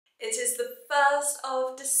It is the 1st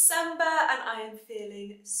of December and I am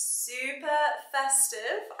feeling super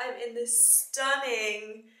festive. I'm in this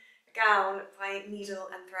stunning gown by Needle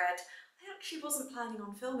and Thread. I actually wasn't planning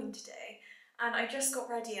on filming today and I just got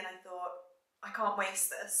ready and I thought, I can't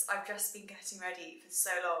waste this. I've just been getting ready for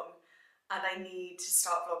so long and I need to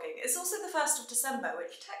start vlogging. It's also the 1st of December,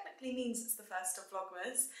 which technically means it's the 1st of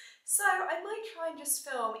Vlogmas. So I might try and just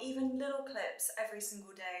film even little clips every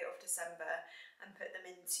single day of December and put them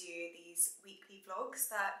into these weekly vlogs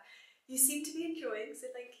that you seem to be enjoying, so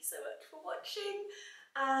thank you so much for watching.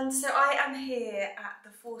 And so I am here at the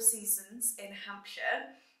Four Seasons in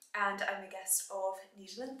Hampshire and I'm a guest of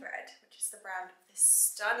Needle and Thread, which is the brand of this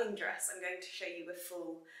stunning dress. I'm going to show you a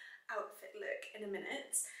full outfit look in a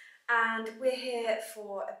minute. And we're here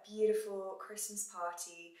for a beautiful Christmas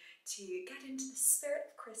party to get into the spirit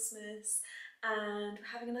of Christmas and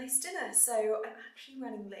we're having a nice dinner. So I'm actually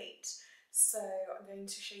running late. So I'm going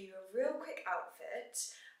to show you a real quick outfit,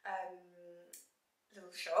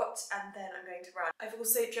 little shot, and then I'm going to run. I've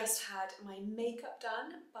also just had my makeup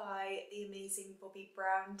done by the amazing Bobbi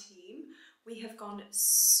Brown team. We have gone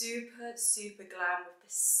super, super glam with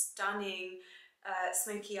this stunning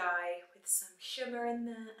smoky eye with some shimmer in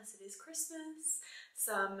there as it is Christmas,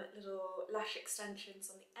 some little lash extensions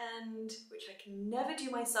on the end, which I can never do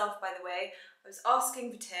myself, by the way. I was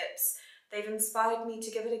asking for tips. They've inspired me to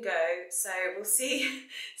give it a go, so we'll see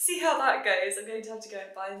how that goes. I'm going to have to go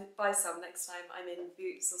and buy some next time I'm in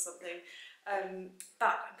Boots or something.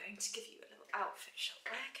 But I'm going to give you a little outfit shot.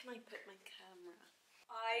 Where can I put my camera?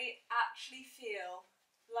 I actually feel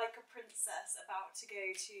like a princess about to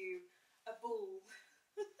go to a ball.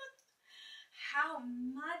 How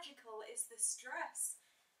magical is this dress?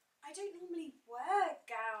 I don't normally wear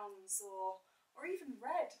gowns or even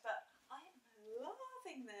red, but I am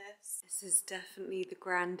loving this. This is definitely the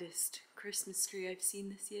grandest Christmas tree I've seen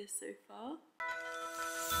this year so far.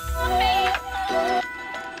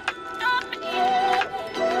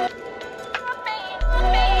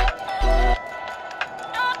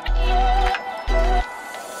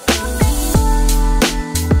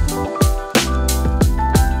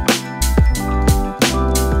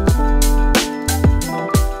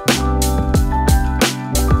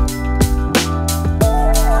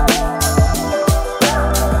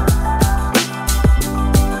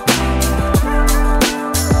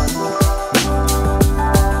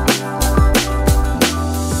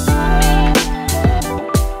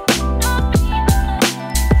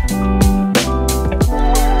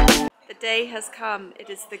 Has come. It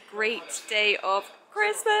is the great day of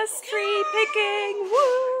Christmas tree picking. Woo!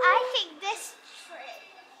 I think this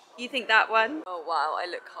tree. You think that one? Oh wow, I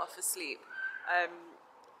look half asleep.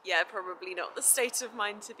 Yeah, probably not the state of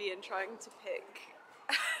mind to be in trying to pick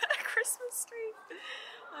a Christmas tree.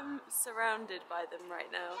 I'm surrounded by them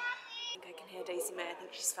right now. I think I can hear Daisy May. I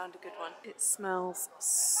think she's found a good one. It smells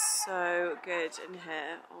so good in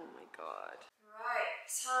here. Oh my god. Right,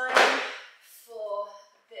 time for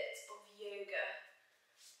a bit of yoga.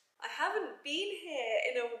 I haven't been here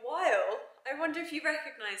in a while. I wonder if you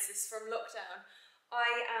recognise this from lockdown.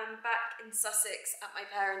 I am back in Sussex at my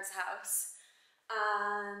parents' house.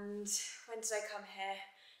 And when did I come here?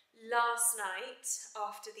 Last night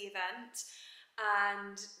after the event.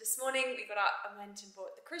 And this morning we got up and went and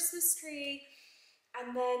bought the Christmas tree.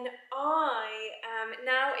 And then I am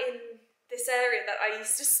now in this area that I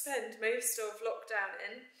used to spend most of lockdown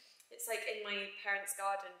in. It's like in my parents'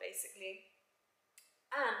 garden, basically.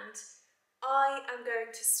 And I am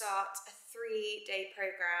going to start a 3-day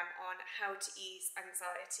program on how to ease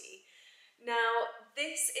anxiety. Now,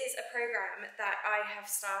 this is a program that I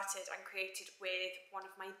have started and created with one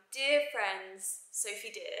of my dear friends,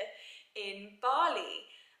 Sophie in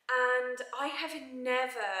Bali. And I have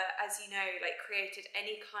never, as you know, like created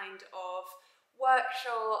any kind of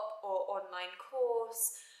workshop or online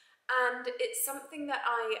course. And it's something that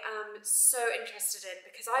I am so interested in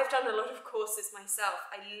because I've done a lot of courses myself.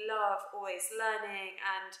 I love always learning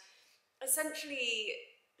and essentially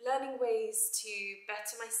learning ways to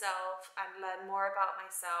better myself and learn more about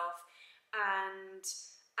myself and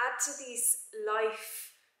add to these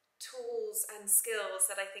life tools and skills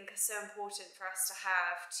that I think are so important for us to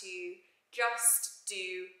have to just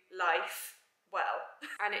do life well.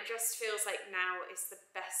 And it just feels like now is the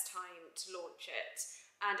best time to launch it.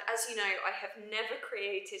 And as you know, I have never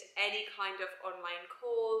created any kind of online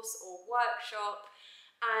course or workshop,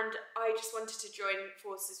 and I just wanted to join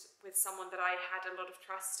forces with someone that I had a lot of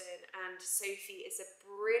trust in. And Sophie is a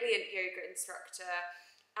brilliant yoga instructor,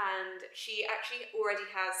 and she actually already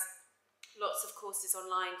has lots of courses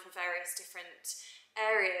online for various different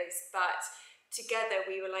areas, but together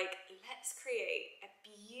we were like, let's create a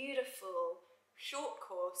beautiful short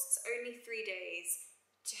course. It's only 3 days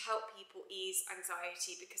to help people ease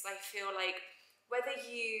anxiety, because I feel like whether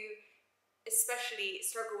you especially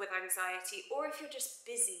struggle with anxiety, or if you're just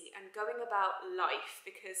busy and going about life,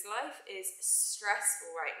 because life is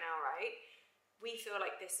stressful right now, right? We feel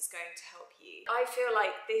like this is going to help you. I feel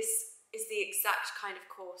like this is the exact kind of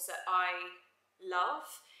course that I love,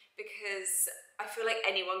 because I feel like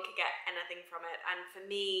anyone could get anything from it. And for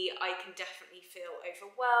me, I can definitely feel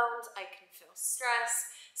overwhelmed, I can feel stress.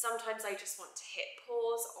 Sometimes I just want to hit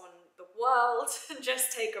pause on the world and just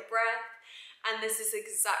take a breath. And this is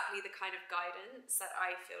exactly the kind of guidance that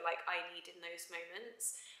I feel like I need in those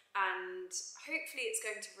moments. And hopefully it's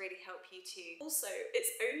going to really help you too. Also,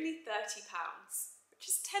 it's only £30, which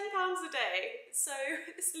is £10 a day. So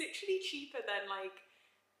it's literally cheaper than like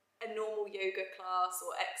a normal yoga class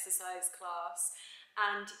or exercise class.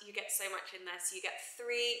 And you get so much in there. So you get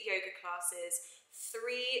 3 yoga classes,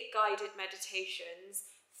 3 guided meditations,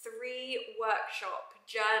 3 workshop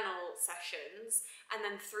journal sessions, and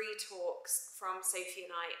then 3 talks from Sophie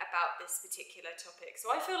and I about this particular topic. So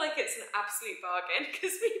I feel like it's an absolute bargain,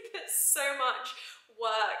 because we put so much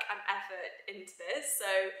work and effort into this.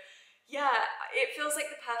 So yeah, it feels like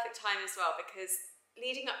the perfect time as well, because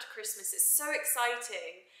leading up to Christmas is so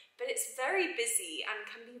exciting, but it's very busy and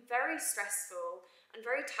can be very stressful and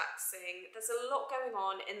very taxing. There's a lot going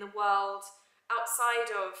on in the world outside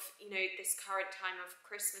of, you know, this current time of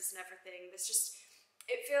Christmas and everything.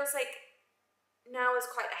 It feels like now is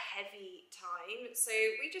quite a heavy time. So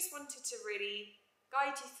we just wanted to really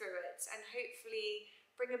guide you through it and hopefully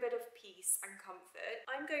bring a bit of peace and comfort.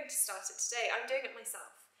 I'm going to start it today. I'm doing it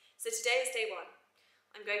myself. So today is day 1.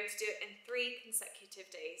 I'm going to do it in 3 consecutive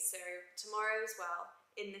days. So tomorrow as well,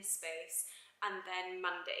 in this space, and then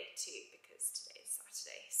Monday too, because today is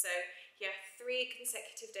Saturday. So yeah, 3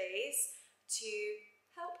 consecutive days to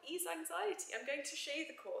help ease anxiety. I'm going to show you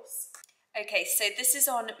the course. Okay, so this is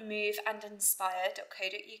on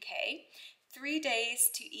moveandinspire.co.uk. 3 days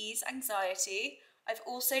to ease anxiety. I've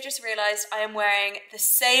also just realised I am wearing the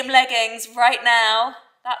same leggings right now.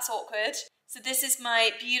 That's awkward. So this is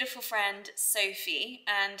my beautiful friend Sophie,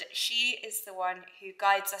 and she is the one who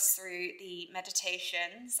guides us through the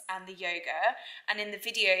meditations and the yoga. And in the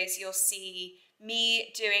videos you'll see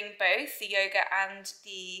me doing both the yoga and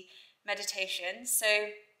the meditation.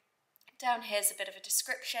 So down here's a bit of a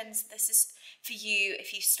description. So this is for you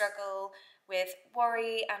if you struggle with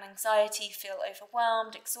worry and anxiety, feel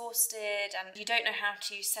overwhelmed, exhausted, and you don't know how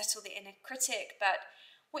to settle the inner critic, but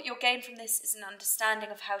what you'll gain from this is an understanding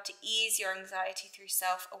of how to ease your anxiety through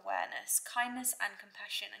self-awareness, kindness and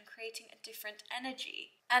compassion, and creating a different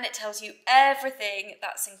energy. And it tells you everything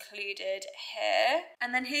that's included here.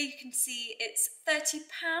 And then here you can see it's £30.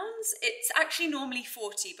 It's actually normally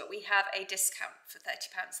 40, but we have a discount for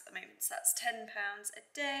 £30 at the moment. So that's £10 a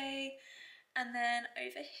day. And then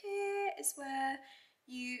over here is where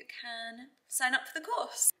you can sign up for the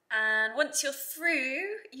course. And once you're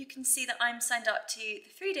through, you can see that I'm signed up to the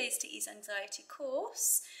 3 Days to Ease Anxiety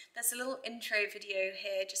course. There's a little intro video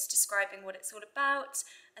here just describing what it's all about.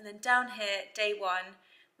 And then down here, day 1,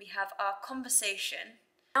 we have our conversation.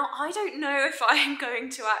 Now, I don't know if I'm going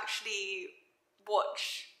to actually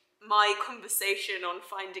watch my conversation on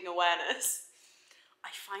finding awareness.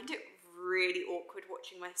 I find it really awkward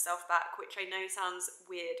watching myself back, which I know sounds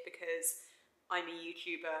weird because I'm a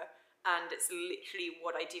YouTuber and it's literally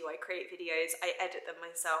what I do. I create videos, I edit them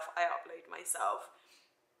myself, I upload myself.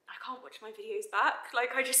 I can't watch my videos back.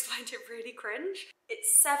 Like, I just find it really cringe.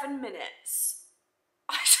 It's 7 minutes.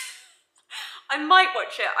 I might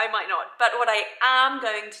watch it, I might not, but what I am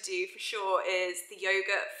going to do for sure is the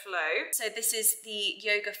yoga flow. So this is the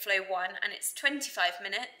yoga flow 1, and it's 25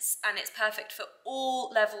 minutes, and it's perfect for all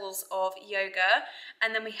levels of yoga.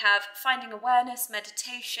 And then we have finding awareness,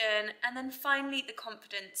 meditation, and then finally the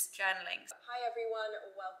confidence journaling. Hi everyone,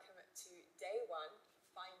 welcome to day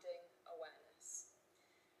 1, finding awareness.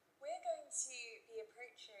 We're going to be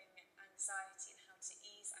approaching anxiety and how to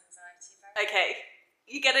ease anxiety Okay.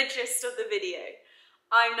 You get a gist of the video.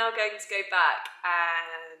 I'm now going to go back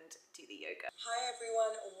and do the yoga. Hi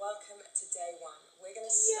everyone, welcome to day 1. We're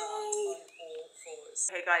going to start on all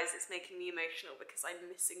fours. Okay guys, it's making me emotional because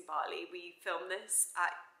I'm missing Bali. We filmed this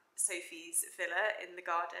at Sophie's villa in the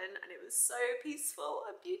garden and it was so peaceful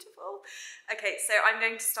and beautiful. Okay, so I'm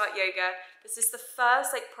going to start yoga. This is the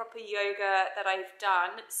first proper yoga that I've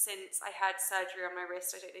done since I had surgery on my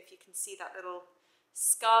wrist. I don't know if you can see that little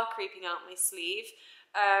scar creeping out my sleeve.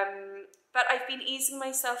 But I've been easing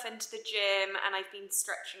myself into the gym and I've been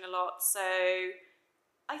stretching a lot, so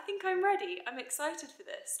I think I'm ready. I'm excited for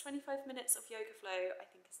this. 25 minutes of yoga flow I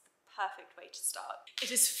think is the perfect way to start.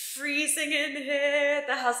 It is freezing in here.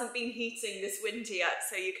 There hasn't been heating this winter yet,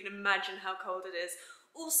 so you can imagine how cold it is.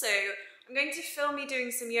 Also, I'm going to film me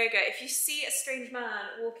doing some yoga. If you see a strange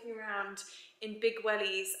man walking around in big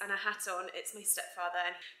wellies and a hat on, it's my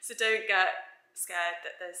stepfather. So don't get scared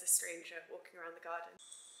that there's a stranger walking around the garden.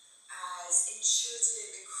 As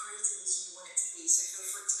intuitive and creative as you want it to be, so feel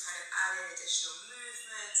free to kind of add in additional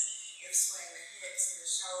movement, swaying the hips and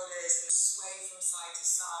the shoulders, and sway from side to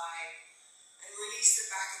side, and release the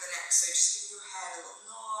back of the neck, so just give your head a little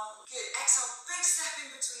nod. Good, exhale, big step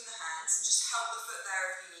in between the hands, and just help the foot there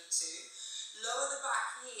if you need to. Lower the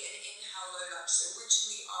back knee and inhale low lunge, so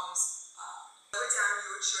reaching the arms up. Lower down,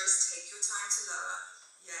 your choice, take your time to lower.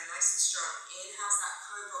 Yeah, nice and strong. Inhale's that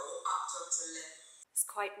cobra or up dog to lift. It's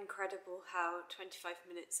quite incredible how 25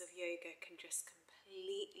 minutes of yoga can just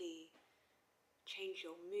completely change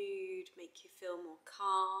your mood, make you feel more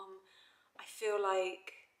calm. I feel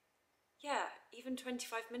like, yeah, even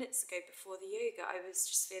 25 minutes ago before the yoga, I was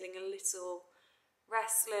just feeling a little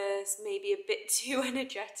restless, maybe a bit too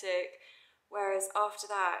energetic, whereas after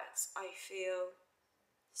that, I feel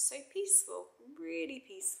so peaceful, really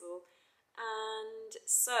peaceful. And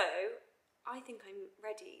so I think I'm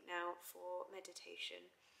ready now for meditation.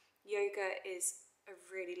 Yoga is a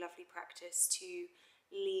really lovely practice to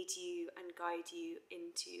lead you and guide you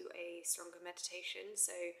into a stronger meditation.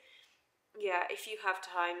 So yeah, if you have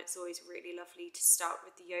time, it's always really lovely to start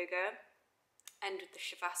with the yoga, end with the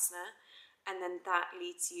shavasana, and then that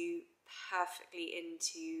leads you perfectly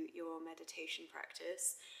into your meditation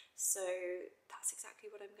practice. So that's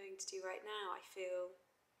exactly what I'm going to do right now. I feel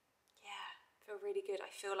really good. I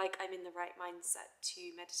feel like I'm in the right mindset to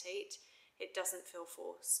meditate. It doesn't feel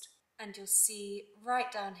forced. And you'll see right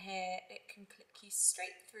down here, it can click you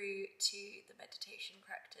straight through to the meditation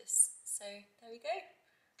practice. So there we go.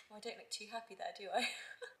 Well, I don't look too happy there, do I?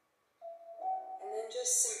 And then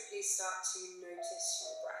just simply start to notice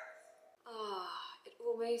your breath. It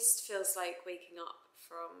almost feels like waking up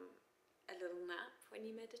from a little nap when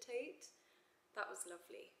you meditate. That was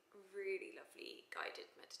lovely. Really lovely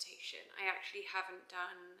guided meditation. I actually haven't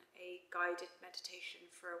done a guided meditation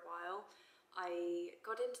for a while. I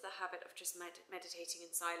got into the habit of just meditating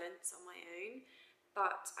in silence on my own,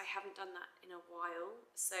 but I haven't done that in a while.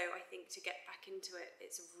 So I think to get back into it,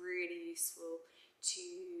 it's really useful to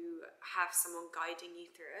have someone guiding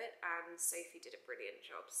you through it, and Sophie did a brilliant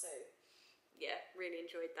job. So yeah, really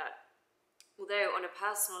enjoyed that. Although on a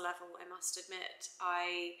personal level, I must admit,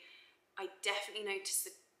 I definitely notice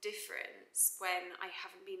the difference when I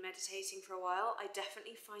haven't been meditating for a while. I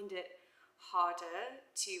definitely find it harder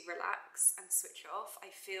to relax and switch off. I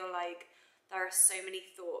feel like there are so many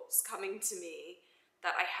thoughts coming to me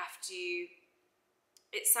that I have to,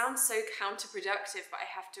 it sounds so counterproductive, but I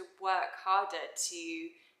have to work harder to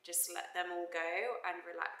just let them all go and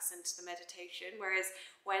relax into the meditation. Whereas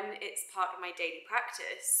when it's part of my daily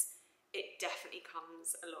practice, it definitely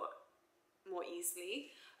comes a lot more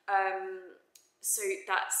easily. So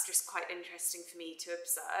that's just quite interesting for me to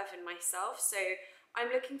observe in myself. So I'm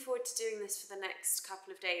looking forward to doing this for the next couple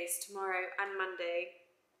of days, tomorrow and Monday.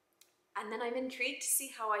 And then I'm intrigued to see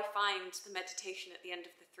how I find the meditation at the end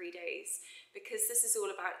of the 3 days, because this is all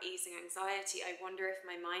about easing anxiety. I wonder if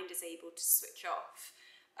my mind is able to switch off,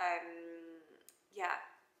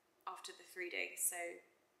 after the 3 days. So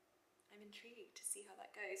I'm intrigued to see how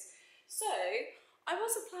that goes. So I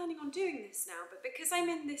wasn't planning on doing this now, but because I'm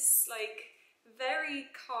in this very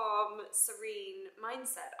calm, serene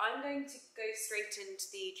mindset, I'm going to go straight into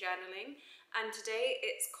the journaling, and today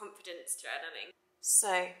it's confidence journaling.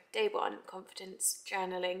 So, day 1, confidence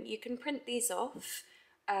journaling. You can print these off,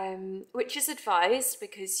 which is advised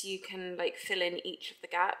because you can fill in each of the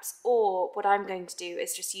gaps, or what I'm going to do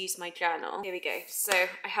is just use my journal. Here we go. So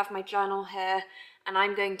I have my journal here, and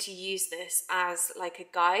I'm going to use this as a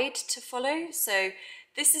guide to follow. So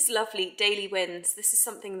this is lovely, daily wins. This is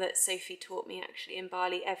something that Sophie taught me actually in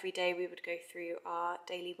Bali. Every day we would go through our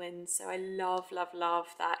daily wins. So I love, love, love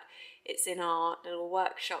that it's in our little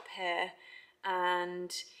workshop here.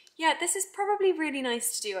 And yeah, this is probably really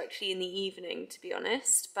nice to do actually in the evening, to be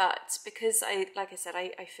honest. But because I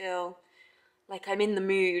feel like I'm in the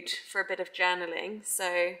mood for a bit of journaling.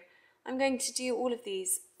 So I'm going to do all of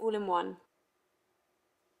these all in one.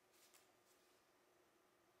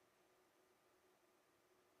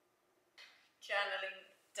 Journaling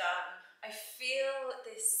done. I feel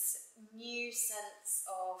this new sense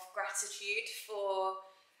of gratitude for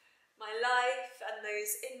my life and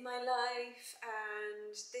those in my life,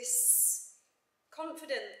 and this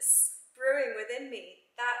confidence brewing within me.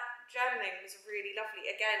 That journaling was really lovely.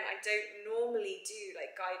 Again, I don't normally do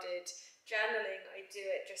guided journaling, I do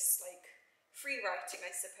it just like free writing,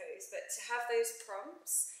 I suppose, but to have those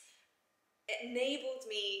prompts, it enabled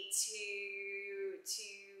me to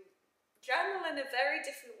journal in a very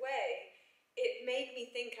different way. It made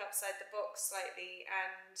me think outside the box slightly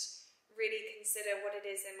and really consider what it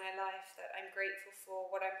is in my life that I'm grateful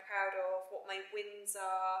for, what I'm proud of, what my wins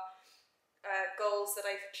are, goals that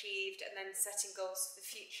I've achieved, and then setting goals for the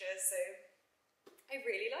future. So I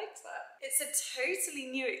really liked that. It's a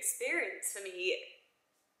totally new experience for me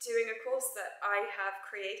doing a course that I have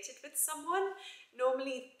created with someone.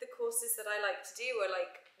 Normally the courses that I like to do are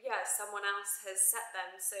like, yeah, someone else has set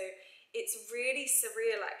them. So it's really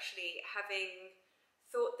surreal actually having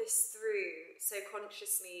thought this through so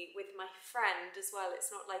consciously with my friend as well. It's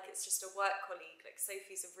not like it's just a work colleague, like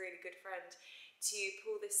Sophie's a really good friend. To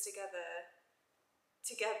pull this together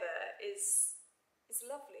is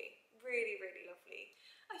lovely, really, really lovely.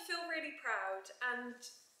 I feel really proud and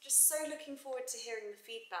just so looking forward to hearing the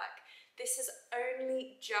feedback. This has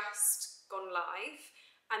only just gone live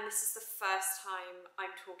and this is the first time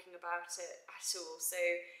I'm talking about it at all. So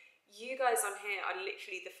you guys on here are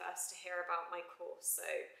literally the first to hear about my course. So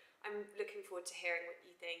I'm looking forward to hearing what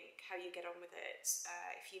you think, how you get on with it,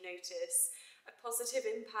 if you notice a positive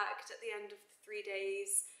impact at the end of the 3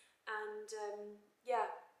 days. And yeah,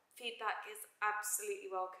 feedback is absolutely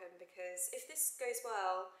welcome because if this goes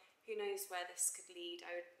well, who knows where this could lead.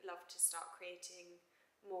 I would love to start creating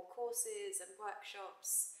more courses and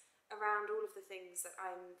workshops around all of the things that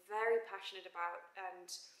I'm very passionate about and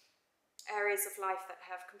areas of life that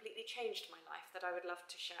have completely changed my life that I would love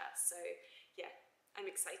to share. So yeah, I'm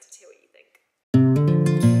excited to hear what you think.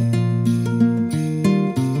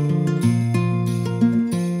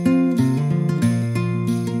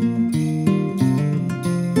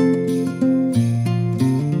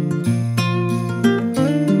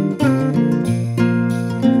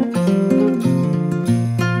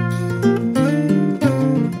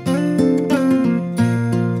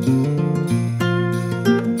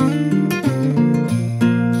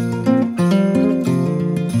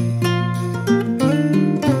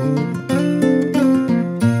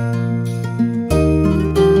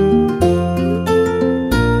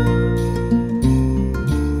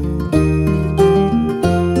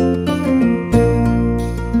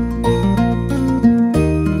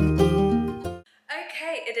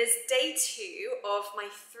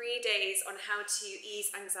 How to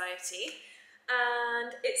ease anxiety,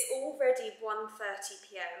 and it's already 1:30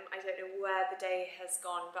 p.m. I don't know where the day has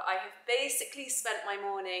gone, but I have basically spent my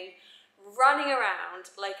morning running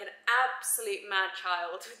around like an absolute mad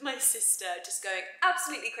child with my sister, just going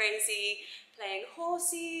absolutely crazy, playing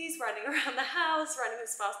horsies, running around the house, running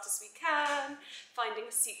as fast as we can, finding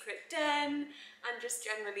a secret den, and just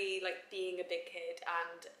generally like being a big kid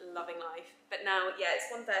and loving life. But now, yeah,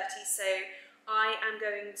 it's 1:30, so I am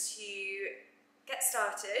going to get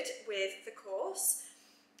started with the course.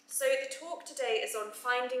 So the talk today is on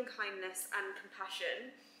finding kindness and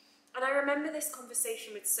compassion. And I remember this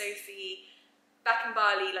conversation with Sophie back in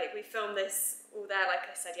Bali, like we filmed this all there, like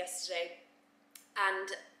I said yesterday.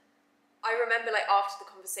 And I remember like after the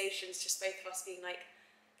conversations, just both of us being like,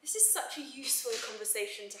 this is such a useful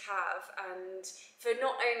conversation to have. And for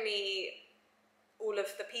not only all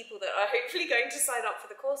of the people that are hopefully going to sign up for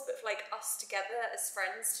the course, but for like us together as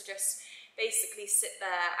friends to just basically sit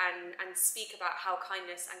there and speak about how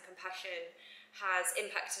kindness and compassion has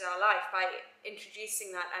impacted our life by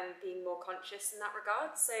introducing that and being more conscious in that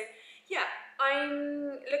regard. So yeah,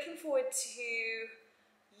 I'm looking forward to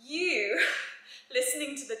you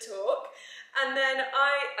listening to the talk. And then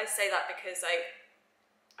I say that because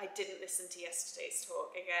I didn't listen to yesterday's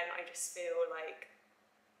talk. Again, I just feel like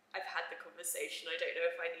I've had the conversation. I don't know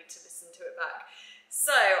if I need to listen to it back.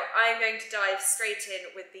 So I'm going to dive straight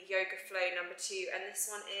in with the yoga flow number 2, and this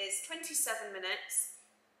one is 27 minutes.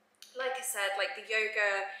 Like I said, like the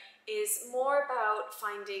yoga is more about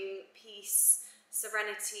finding peace,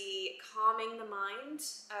 serenity, calming the mind,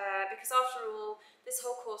 because after all, this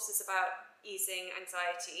whole course is about easing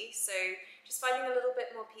anxiety. So just finding a little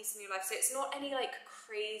bit more peace in your life. So it's not any like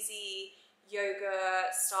crazy yoga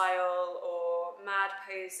style or mad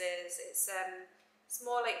poses. It's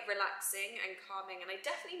more like relaxing and calming, and I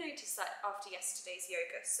definitely noticed that after yesterday's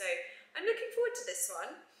yoga. So I'm looking forward to this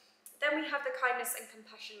one. Then we have the kindness and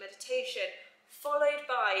compassion meditation, followed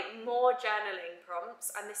by more journaling prompts,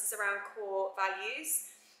 and this is around core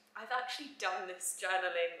values. I've actually done this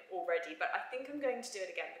journaling already, but I think I'm going to do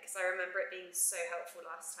it again because I remember it being so helpful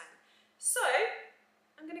last time. So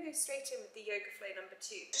I'm going to go straight in with the yoga flow number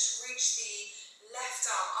 2. Just reach the left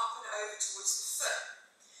arm up and over towards the foot.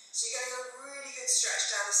 So you're getting a really good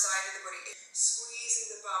stretch down the side of the body,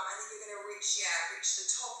 squeezing the bum, and then you're going to reach the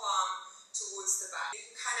top arm towards the back. You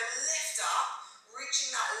can kind of lift up,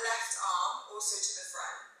 reaching that left arm also to the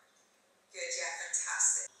front. Good, yeah,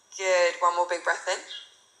 fantastic. Good, one more big breath in.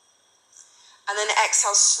 And then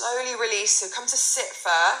exhale, slowly release. So come to sit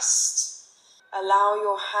first. Allow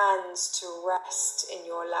your hands to rest in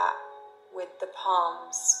your lap with the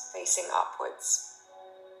palms facing upwards.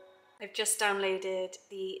 I've just downloaded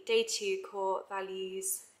the Day 2 Core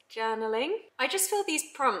Values journaling. I just feel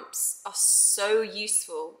these prompts are so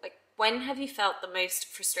useful. Like, when have you felt the most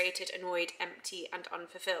frustrated, annoyed, empty, and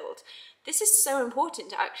unfulfilled? This is so important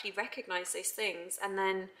to actually recognize those things. And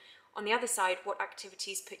then on the other side, what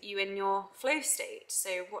activities put you in your flow state?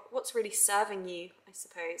 So what's really serving you, I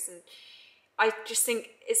suppose. And I just think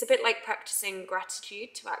it's a bit like practicing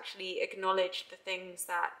gratitude, to actually acknowledge the things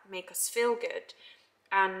that make us feel good.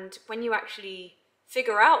 And when you actually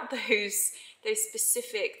figure out those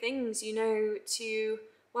specific things, you know, to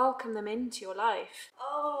welcome them into your life.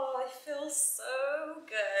 Oh, I feel so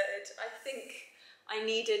good. I think I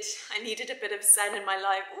needed a bit of zen in my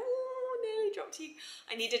life. Ooh, nearly dropped you.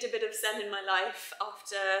 I needed a bit of zen in my life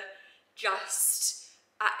after just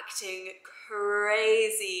acting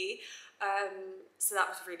crazy. So that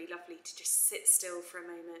was really lovely to just sit still for a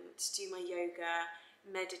moment, do my yoga,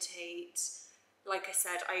 meditate. Like I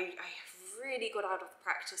said, I have really got out of the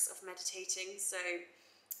practice of meditating, so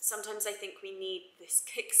sometimes I think we need this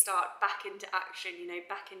kickstart back into action, you know,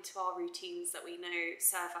 back into our routines that we know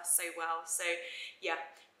serve us so well. So yeah,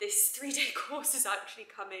 this 3-day course is actually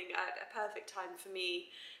coming at a perfect time for me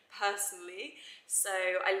personally. So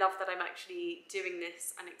I love that I'm actually doing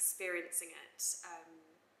this and experiencing it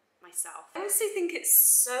myself. I also think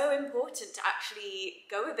it's so important to actually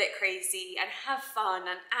go a bit crazy and have fun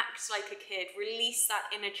and act like a kid, release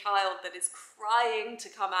that inner child that is crying to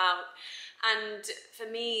come out. And for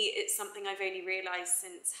me, it's something I've only realised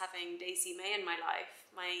since having Daisy May in my life,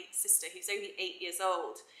 my sister, who's only 8 years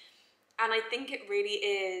old. And I think it really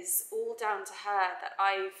is all down to her that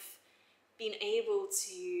I've been able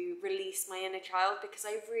to release my inner child, because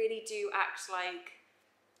I really do act like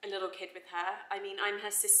a little kid with her. I mean, I'm her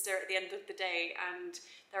sister at the end of the day, and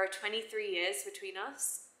there are 23 years between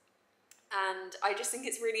us. And I just think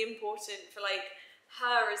it's really important for like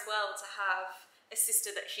her as well to have a sister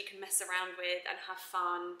that she can mess around with and have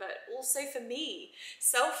fun, but also for me,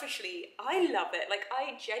 selfishly, I love it. Like,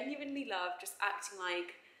 I genuinely love just acting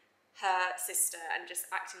like her sister and just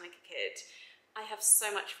acting like a kid. I have so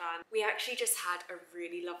much fun. We actually just had a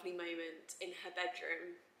really lovely moment in her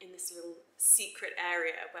bedroom, in this little secret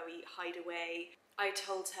area where we hide away. I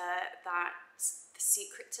told her that the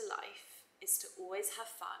secret to life is to always have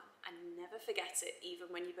fun and never forget it, even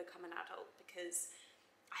when you become an adult, because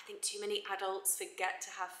I think too many adults forget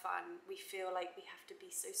to have fun. We feel like we have to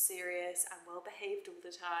be so serious and well behaved all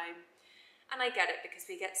the time. And I get it, because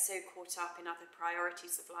we get so caught up in other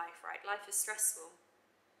priorities of life, right? Life is stressful.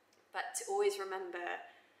 But to always remember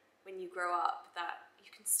when you grow up that you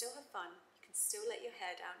can still have fun, you can still let your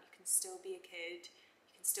hair down, you can still be a kid,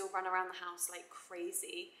 you can still run around the house like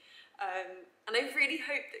crazy. And I really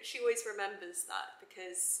hope that she always remembers that,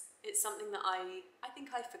 because it's something that I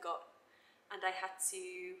think I forgot, and I had to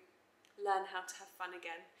learn how to have fun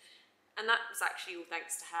again. And that was actually all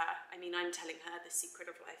thanks to her. I mean, I'm telling her the secret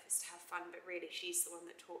of life is to have fun, but really she's the one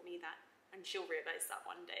that taught me that. And she'll realise that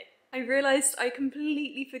one day. I realised I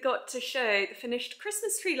completely forgot to show the finished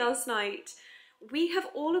Christmas tree last night. We have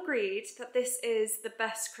all agreed that this is the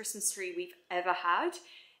best Christmas tree we've ever had.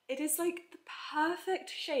 It is like the perfect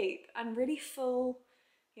shape and really full.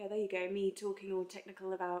 Yeah, there you go, me talking all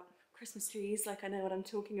technical about Christmas trees like I know what I'm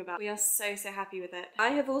talking about. We are so happy with it.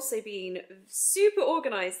 I have also been super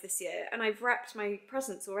organised this year, and I've wrapped my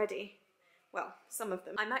presents already. Well, some of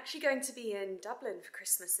them. I'm actually going to be in Dublin for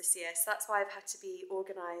Christmas this year, so that's why I've had to be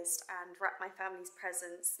organised and wrap my family's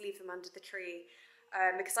presents, leave them under the tree,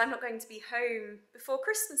 because I'm not going to be home before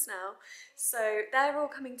Christmas now. So they're all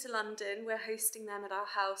coming to London. We're hosting them at our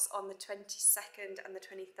house on the 22nd and the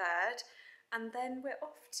 23rd, and then we're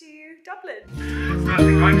off to Dublin.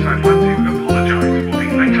 Firstly, folks, I'd like to apologise for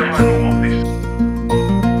the late arrival of this.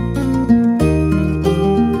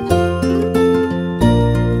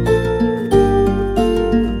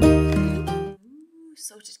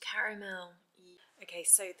 Salted caramel. Okay,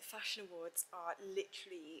 so the fashion awards are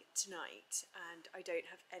literally tonight and I don't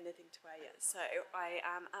have anything to wear yet. So I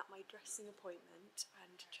am at my dressing appointment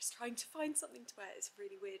and just trying to find something to wear. It's a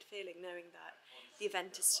really weird feeling knowing that the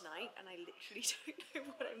event is tonight and I literally don't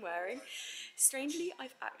know what I'm wearing. Strangely,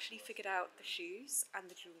 I've actually figured out the shoes and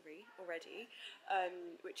the jewellery already,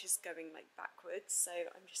 which is going like backwards. So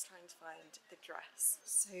I'm just trying to find the dress.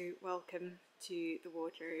 So welcome to the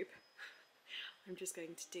wardrobe. I'm just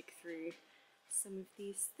going to dig through some of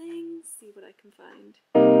these things, see what I can find.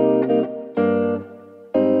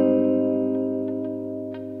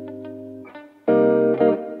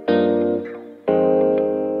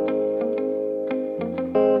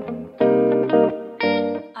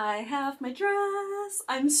 I have my dress.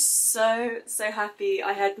 I'm so happy.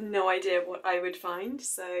 I had no idea what I would find,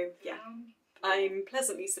 so yeah, I'm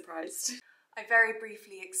pleasantly surprised. I very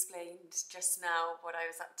briefly explained just now what I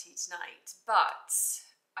was up to tonight, but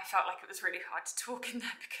I felt like it was really hard to talk in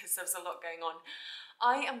there because there was a lot going on.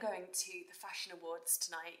 I am going to the Fashion Awards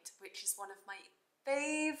tonight, which is one of my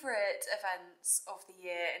favourite events of the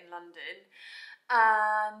year in London,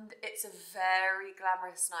 and it's a very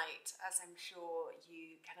glamorous night, as I'm sure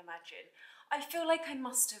you can imagine. I feel like I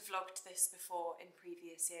must have vlogged this before in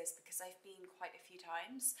previous years because I've been quite a few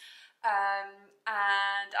times.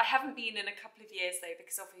 And I haven't been in a couple of years though,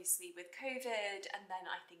 because obviously with COVID, and then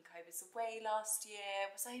I think I was away last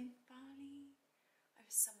year. Was I in Bali? I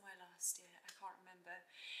was somewhere last year, I can't remember.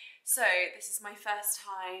 So this is my first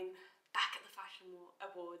time back at the Fashion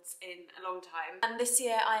Awards in a long time. And this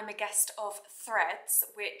year I'm a guest of Threads,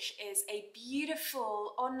 which is a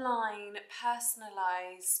beautiful online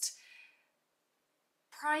personalised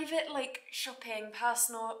private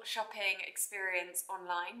personal shopping experience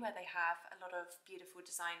online where they have a lot of beautiful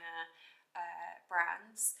designer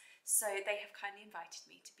brands. So they have kindly invited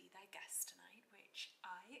me to be their guest tonight, which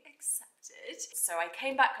I accepted. So I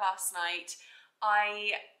came back last night.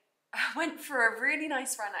 I went for a really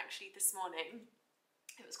nice run actually this morning.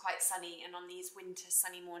 It was quite sunny, and on these winter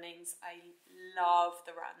sunny mornings I love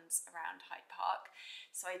the runs around Hyde Park.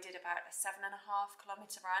 So I did about a 7.5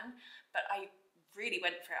 kilometre run, but I really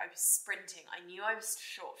went for it. I was sprinting. I knew I was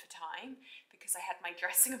short for time because I had my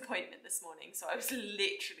dressing appointment this morning, so I was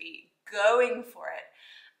literally going for it.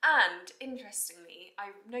 And interestingly,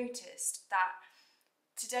 I noticed that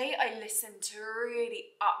today I listened to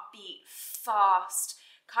really upbeat, fast,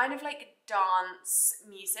 kind of like dance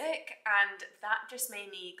music, and that just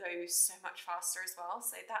made me go so much faster as well.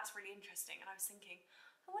 So that's really interesting. And I was thinking,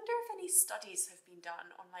 I wonder if any studies have been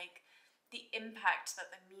done on like the impact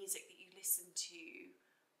that the music that you listen to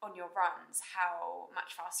on your runs, how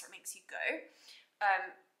much faster it makes you go,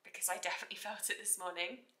 because I definitely felt it this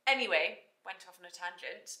morning. Anyway, went off on a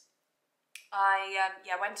tangent. I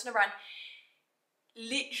went on a run,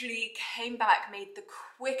 literally came back, made the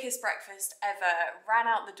quickest breakfast ever, ran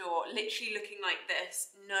out the door, literally looking like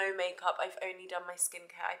this, no makeup. I've only done my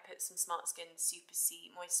skincare. I put some Smart Skin Super C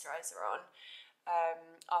moisturiser on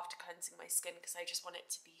after cleansing my skin because I just want it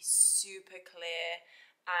to be super clear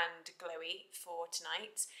and glowy for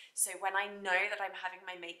tonight. So when I know that I'm having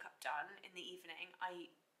my makeup done in the evening,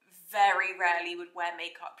 I very rarely would wear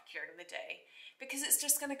makeup during the day because it's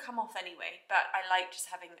just going to come off anyway, but I like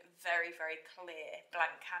just having very, very clear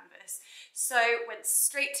blank canvas. So went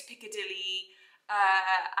straight to Piccadilly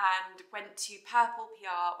and went to Purple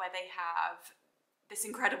PR where they have this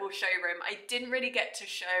incredible showroom. I didn't really get to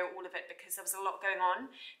show all of it because there was a lot going on.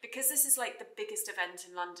 Because this is like the biggest event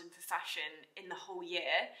in London for fashion in the whole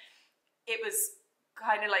year, it was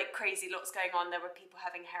kind of like crazy, lots going on. There were people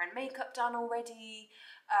having hair and makeup done already,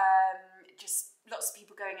 just lots of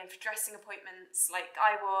people going in for dressing appointments like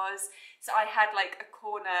I was. So I had like a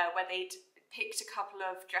corner where they'd picked a couple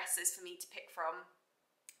of dresses for me to pick from.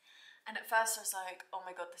 And at first I was like, oh my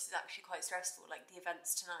god, this is actually quite stressful, like the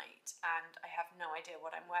event's tonight and I have no idea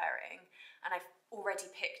what I'm wearing. And I've already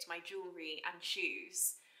picked my jewellery and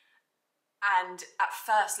shoes. And at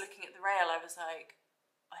first looking at the rail, I was like,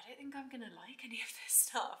 I don't think I'm gonna like any of this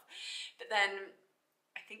stuff. But then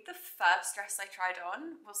I think the first dress I tried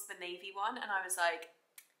on was the navy one and I was like,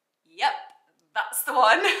 yep, that's the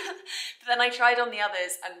one. But then I tried on the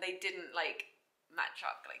others and they didn't like match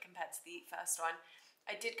up like compared to the first one.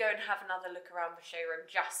 I did go and have another look around the showroom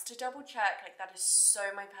just to double check, like that is so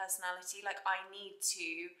my personality, like I need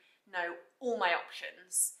to know all my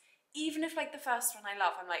options. Even if like the first one I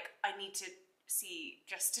love, I'm like, I need to see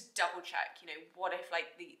just to double check, you know, what if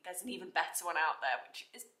like there's an even better one out there, which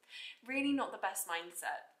is really not the best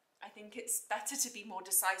mindset. I think it's better to be more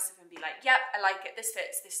decisive and be like, yep, I like it, this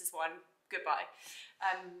fits, this is one, goodbye.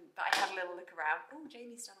 But I had a little look around. Oh,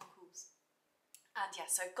 Jamie's done on calls. And yeah,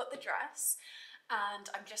 so I've got the dress. and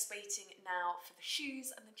I'm just waiting now for the shoes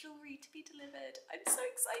and the jewellery to be delivered. I'm so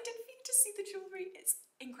excited for you to see the jewellery. It's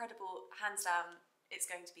incredible, hands down. It's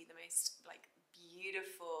going to be the most like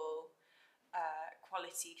beautiful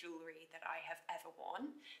quality jewellery that I have ever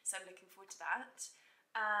worn, so I'm looking forward to that.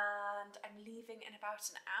 And I'm leaving in about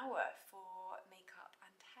an hour for makeup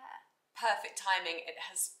and hair. Perfect timing, it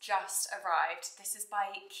has just arrived. This is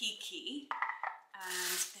by Kiki,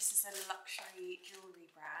 and this is a luxury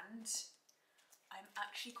jewellery brand. I'm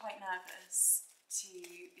actually quite nervous to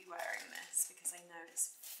be wearing this because I know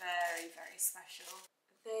it's very, very special.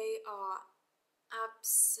 They are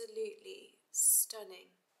absolutely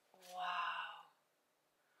stunning. Wow.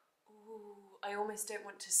 Ooh, I almost don't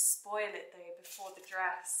want to spoil it though before the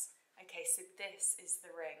dress. Okay, so this is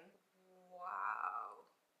the ring. Wow.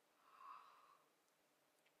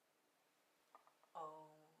 Oh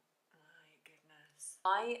my goodness.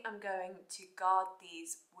 I am going to guard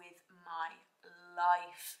these with my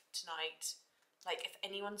life tonight. Like, if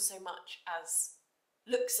anyone so much as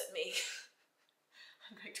looks at me,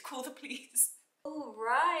 I'm going to call the police. All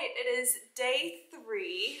right, it is day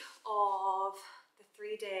 3 of the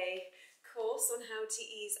 3-day course on how to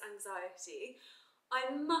ease anxiety. I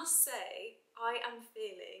must say, I am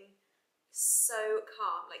feeling so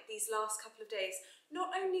calm, like these last couple of days.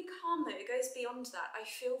 Not only calm though, it goes beyond that. I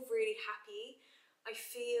feel really happy. I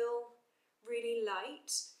feel really light.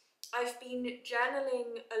 I've been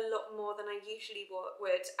journaling a lot more than I usually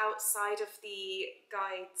would outside of the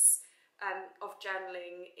guides of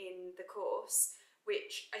journaling in the course,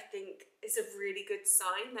 which I think is a really good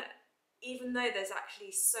sign that even though there's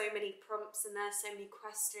actually so many prompts in there, so many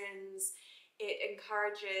questions, it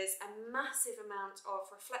encourages a massive amount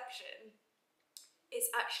of reflection.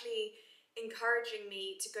 It's actually encouraging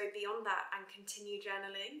me to go beyond that and continue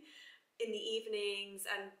journaling in the evenings,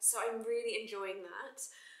 and so I'm really enjoying that.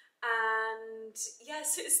 And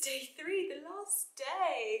yes, it's day 3, the last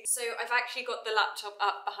day. So I've actually got the laptop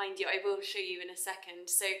up behind you. I will show you in a second.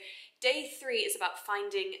 So day 3 is about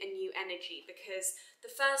finding a new energy, because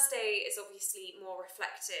the first day is obviously more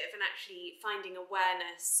reflective and actually finding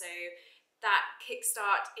awareness. So that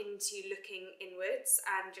kickstart into looking inwards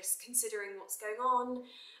and just considering what's going on.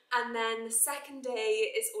 And then the second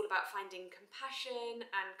day is all about finding compassion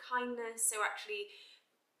and kindness. So actually,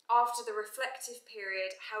 after the reflective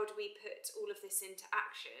period, how do we put all of this into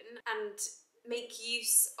action and make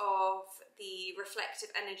use of the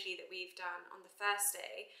reflective energy that we've done on the first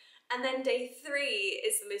day? And then day 3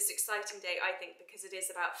 is the most exciting day, I think, because it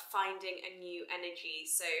is about finding a new energy.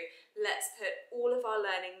 So let's put all of our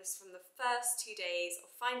learnings from the first 2 days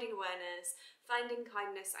of finding awareness, finding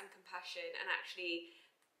kindness and compassion, and actually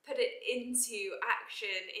put it into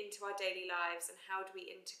action, into our daily lives, and how do we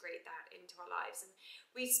integrate that into our lives. And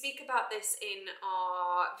we speak about this in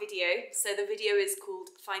our video. So the video is called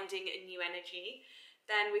Finding a New Energy.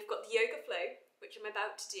 Then we've got the yoga flow, which I'm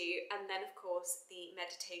about to do, and then of course the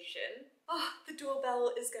meditation. Oh, the doorbell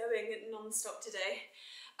is going non-stop today.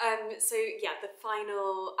 So yeah, the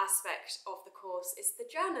final aspect of the course is the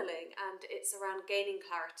journaling, and it's around gaining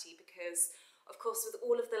clarity, because of course with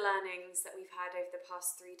all of the learnings that we've had over the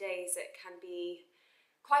past 3 days, it can be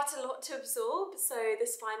quite a lot to absorb. So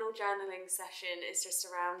this final journaling session is just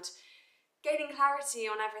around gaining clarity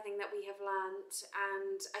on everything that we have learned.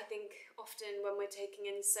 And I think often when we're taking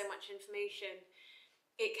in so much information,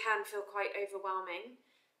 it can feel quite overwhelming,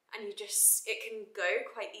 and it can go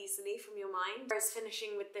quite easily from your mind. Whereas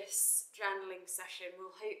finishing with this journaling session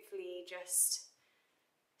will hopefully just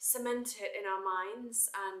cement it in our minds,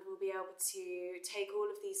 and we'll be able to take all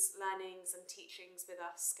of these learnings and teachings with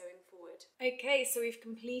us going forward. Okay, so we've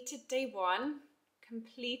completed day 1,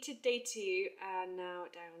 completed day 2, and now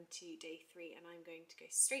down to day 3, and I'm going to go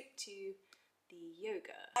straight to the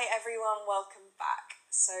yoga. Hi everyone, welcome back.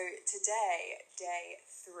 So today, day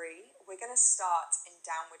 3, we're going to start in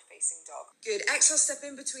downward facing dog. Good, exhale, step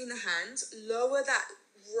in between the hands, lower that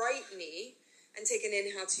right knee and take an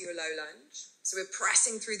inhale to your low lunge. So we're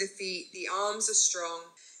pressing through the feet, the arms are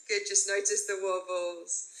strong. Good, just notice the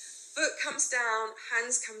wobbles. Foot comes down,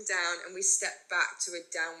 hands come down, and we step back to a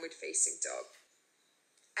downward facing dog.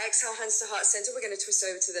 Exhale, hands to heart center. We're going to twist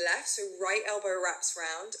over to the left. So right elbow wraps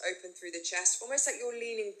round, open through the chest, almost like you're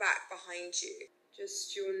leaning back behind you.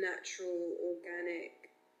 Just your natural,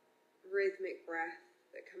 organic, rhythmic breath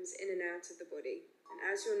that comes in and out of the body. And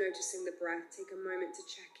as you're noticing the breath, take a moment to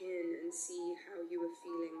check in and see how you are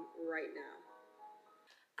feeling right now.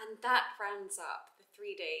 And that rounds up the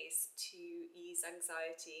 3 days to ease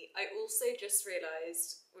anxiety. I also just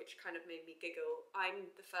realised, which kind of made me giggle,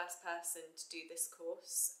 I'm the first person to do this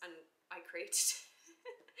course, and I created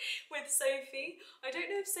it. with Sophie. I don't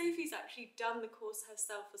know if Sophie's actually done the course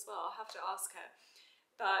herself as well. I'll have to ask her.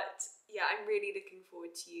 But yeah, I'm really looking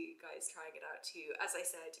forward to you guys trying it out too. As I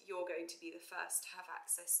said, you're going to be the first to have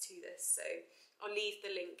access to this, so I'll leave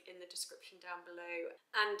the link in the description down below.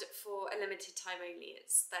 And for a limited time only,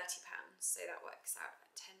 it's £30, so that works out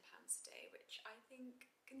at £10 a day, which I think,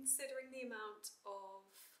 considering the amount of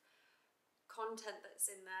content that's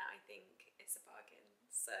in there, I think it's a bargain.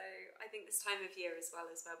 So I think this time of year as well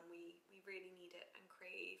is when we really need it and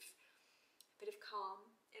crave a bit of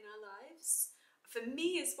calm in our lives. For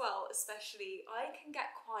me as well, especially, I can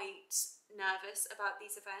get quite nervous about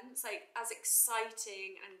these events. Like, as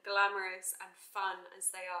exciting and glamorous and fun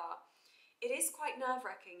as they are, it is quite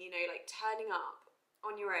nerve-wracking, you know, like turning up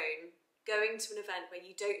on your own, going to an event where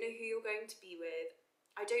you don't know who you're going to be with.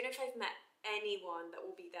 I don't know if I've met anyone that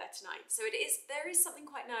will be there tonight. So there is something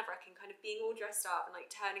quite nerve-wracking, kind of being all dressed up and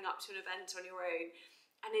like turning up to an event on your own.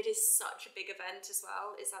 And it is such a big event as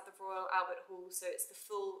well. It's at the Royal Albert Hall, so it's the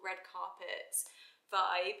full red carpet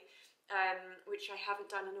vibe, which I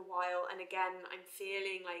haven't done in a while. And again, I'm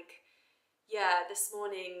feeling like, yeah, this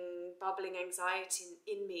morning bubbling anxiety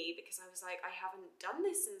in me, because I was like, I haven't done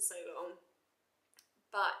this in so long.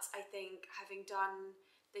 But I think having done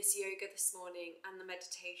this yoga this morning and the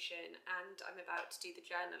meditation, and I'm about to do the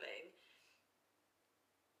journaling,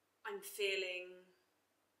 I'm feeling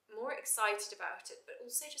more excited about it, but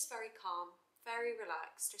also just very calm, very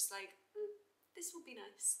relaxed, just like, this will be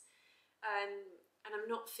nice. And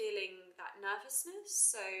I'm not feeling that nervousness,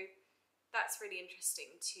 so that's really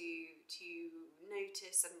interesting to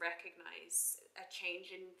notice and recognise a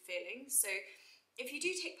change in feelings. So if you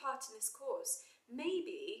do take part in this course,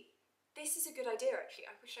 maybe this is a good idea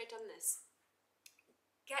actually. I wish I'd done this.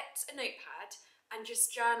 Get a notepad and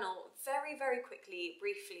just journal very, very quickly,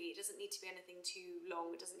 briefly. It doesn't need to be anything too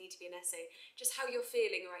long. It doesn't need to be an essay. Just how you're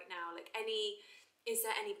feeling right now. Like, is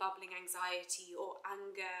there any bubbling anxiety or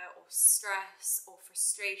anger or stress or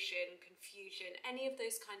frustration, confusion, any of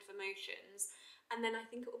those kind of emotions? And then I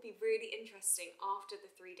think it will be really interesting after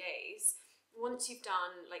the 3 days, once you've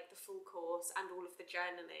done like the full course and all of the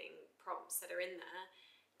journaling prompts that are in there,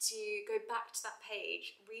 to go back to that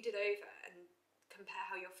page, read it over and compare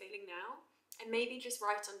how you're feeling now. And maybe just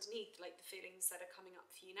write underneath like the feelings that are coming up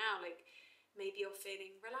for you now. Like, maybe you're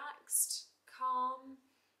feeling relaxed, calm,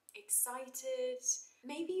 excited.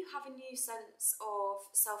 Maybe you have a new sense of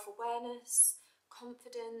self-awareness,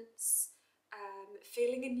 confidence,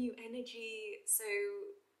 feeling a new energy. So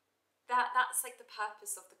that's like the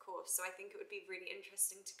purpose of the course. So I think it would be really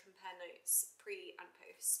interesting to compare notes pre and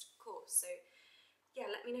post course. So yeah,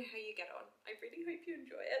 let me know how you get on. I really hope you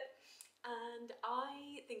enjoy it. And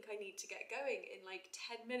I think I need to get going in like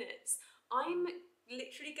 10 minutes. I'm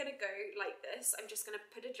literally gonna go like this. I'm just gonna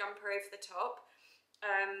put a jumper over the top,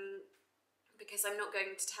 because I'm not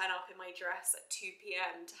going to turn up in my dress at 2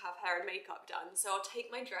 p.m. to have hair and makeup done. So I'll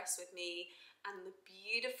take my dress with me and the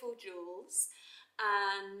beautiful jewels.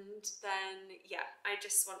 And then, yeah, I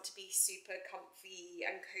just want to be super comfy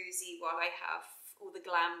and cozy while I have all the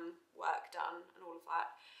glam work done and all of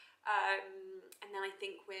that. And then I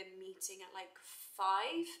think we're meeting at like 5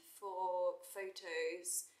 for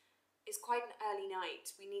photos. It's quite an early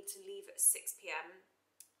night. We need to leave at 6 p.m.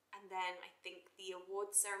 And then I think the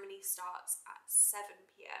award ceremony starts at 7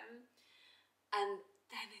 p.m. And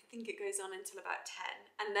then I think it goes on until about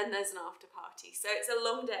 10. And then there's an after party. So it's a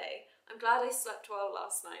long day. I'm glad I slept well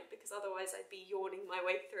last night, because otherwise I'd be yawning my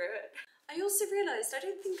way through it. I also realised, I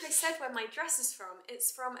don't think I said where my dress is from.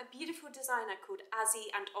 It's from a beautiful designer called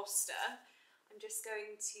Azzy and Oster. I'm just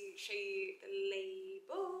going to show you the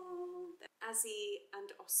label. Azzy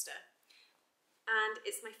and Oster. And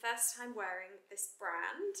it's my first time wearing this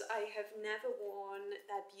brand. I have never worn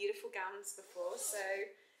their beautiful gowns before, so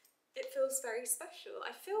it feels very special.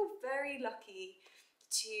 I feel very lucky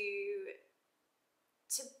to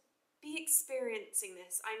be experiencing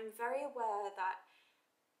this. I'm very aware that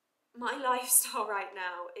my lifestyle right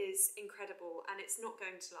now is incredible and it's not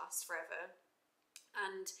going to last forever.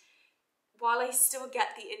 And while I still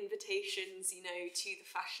get the invitations, you know, to the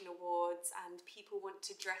fashion awards, and people want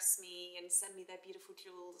to dress me and send me their beautiful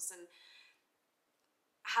jewels and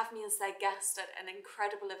have me as their guest at an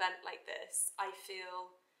incredible event like this, I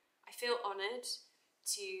feel honoured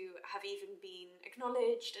to have even been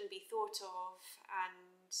acknowledged and be thought of,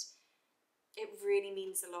 and it really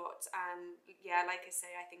means a lot. And yeah, like I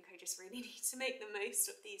say, I think I just really need to make the most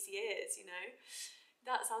of these years, you know.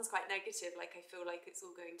 That sounds quite negative, like I feel like it's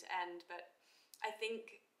all going to end, but I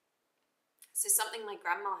think, so something my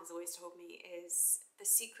grandma has always told me is the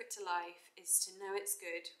secret to life is to know it's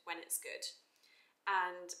good when it's good.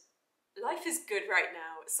 And life is good right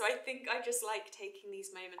now. So I think I just like taking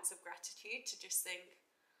these moments of gratitude to just think,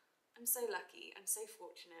 I'm so lucky, I'm so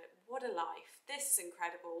fortunate, what a life, this is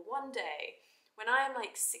incredible. One day, when I am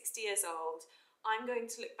like 60 years old, I'm going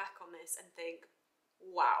to look back on this and think,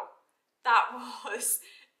 wow, that was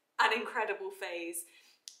an incredible phase.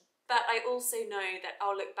 But I also know that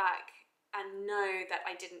I'll look back and know that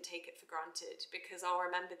I didn't take it for granted, because I'll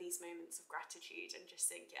remember these moments of gratitude and just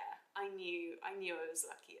think, yeah, I knew I was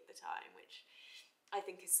lucky at the time, which I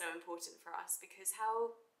think is so important for us, because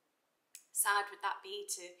how sad would that be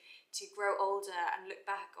to grow older and look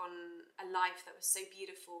back on a life that was so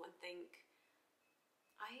beautiful and think,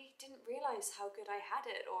 I didn't realise how good I had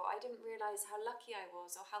it, or I didn't realise how lucky I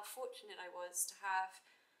was, or how fortunate I was to have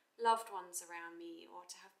loved ones around me, or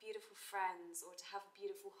to have beautiful friends, or to have a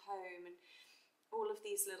beautiful home, and all of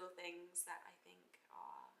these little things that I think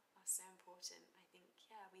are so important. I think,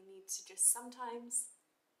 yeah, we need to just sometimes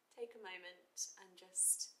take a moment and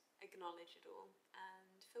just acknowledge it all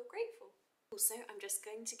and feel grateful. Also, I'm just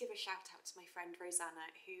going to give a shout out to my friend Rosanna,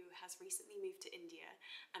 who has recently moved to India,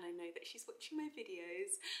 and I know that she's watching my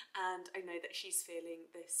videos, and I know that she's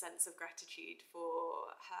feeling this sense of gratitude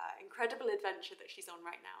for her incredible adventure that she's on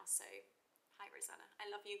right now. So, hi Rosanna,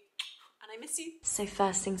 I love you, and I miss you. So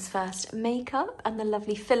first things first, makeup, and the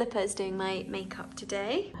lovely Philippa is doing my makeup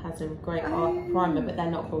today. Has a great art primer, but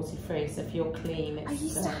they're not cruelty free, so if you're clean, it's... I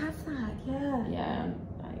used to have that, yeah. Yeah.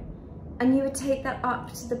 And you would take that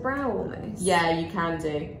up to the brow almost? Yeah, you can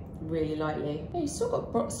do, really lightly. Yeah, you still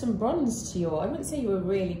got some bronze to your... I wouldn't say you were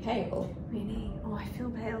really pale. Really? Oh, I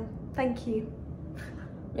feel pale. Thank you.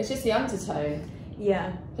 It's just the undertone.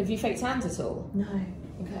 Yeah. Have you fake tanned at all? No.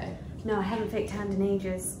 Okay. No, I haven't fake tanned in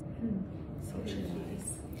ages. Nice.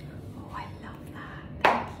 Oh, I love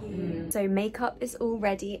that. Thank you. So makeup is all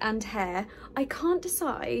ready, and hair. I can't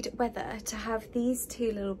decide whether to have these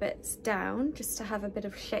two little bits down, just to have a bit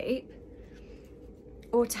of shape,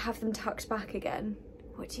 or to have them tucked back again.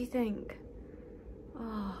 What do you think?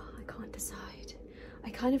 Oh, I can't decide. I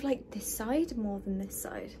kind of like this side more than this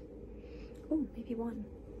side. Oh, maybe one.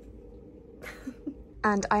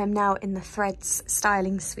 And I am now in the Threads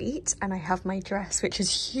styling suite, and I have my dress, which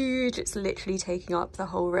is huge. It's literally taking up the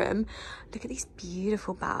whole room. Look at these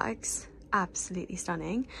beautiful bags, absolutely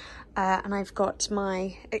stunning. And I've got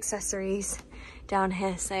my accessories down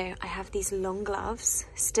here. So I have these long gloves,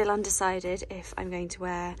 still undecided if I'm going to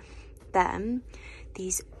wear them.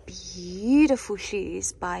 These beautiful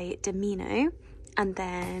shoes by Domino, and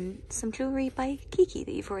then some jewellery by Kiki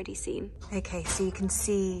that you've already seen. Okay, so you can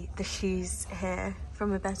see the shoes here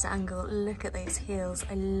from a better angle. Look at those heels.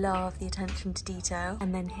 I love the attention to detail.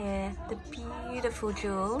 And then here, the beautiful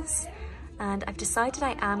jewels. And I've decided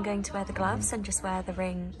I am going to wear the gloves and just wear the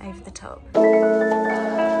ring over the top.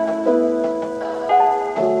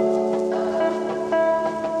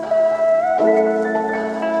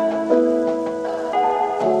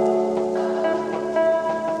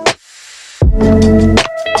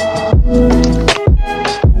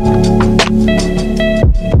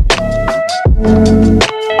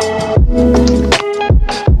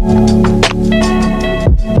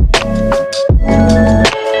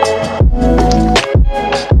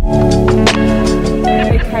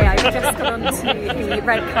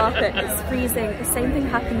 Red carpet, it's freezing. The same thing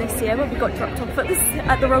happened this year where we got dropped off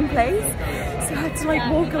at the wrong place, so I had to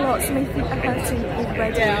like walk a lot, so my feet are hurting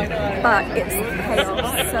already, but it's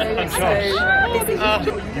chaos, so busy.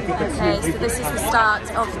 Okay, so this is the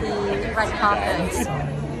start of the red carpet.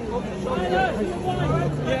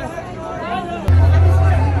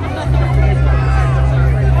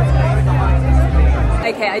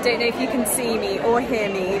 Okay, I don't know if you can see me or hear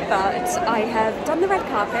me, but I have done the red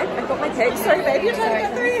carpet. I've got my pics. Sorry, babe, you're trying to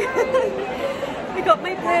get through. I got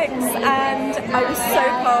my pics, and I was so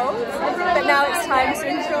cold, but now it's time to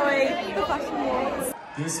enjoy the fashion awards.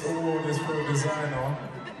 This award is for a designer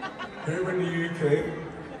here in the UK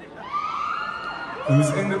whose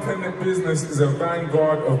independent business is a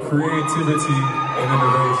vanguard of creativity and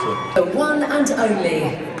innovation. The one and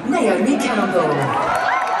only Niomi Campbell.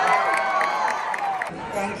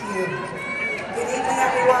 Thank you. Good evening,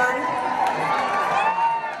 everyone.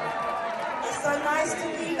 It's so nice to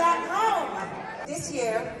be back home. This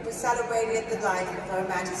year, we celebrated the life of Her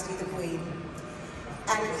Majesty the Queen.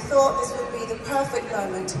 And we thought this would be the perfect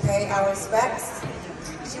moment to pay our respects.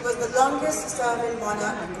 She was the longest serving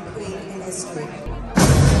monarch and queen in history.